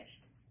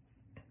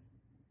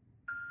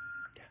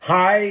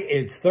Hi,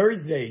 it's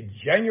Thursday,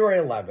 January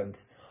 11th.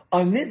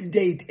 On this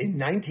date in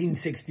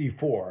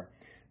 1964,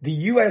 the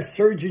U.S.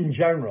 Surgeon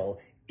General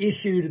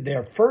issued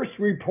their first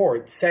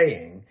report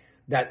saying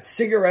that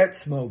cigarette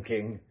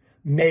smoking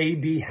may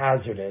be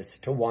hazardous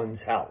to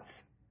one's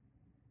health.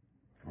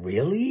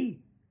 Really?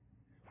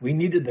 We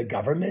needed the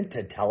government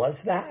to tell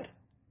us that?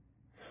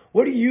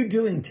 What are you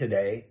doing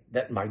today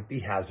that might be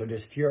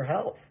hazardous to your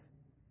health?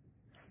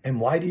 And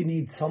why do you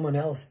need someone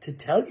else to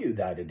tell you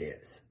that it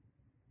is?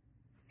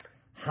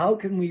 How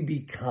can we be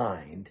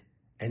kind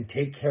and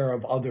take care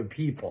of other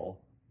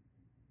people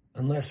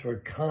unless we're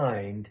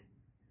kind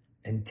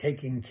and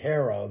taking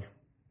care of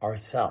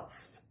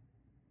ourselves?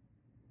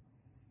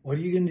 What are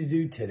you going to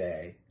do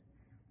today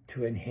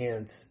to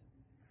enhance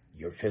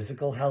your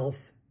physical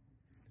health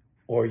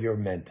or your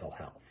mental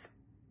health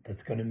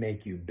that's going to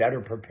make you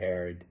better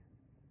prepared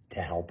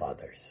to help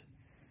others?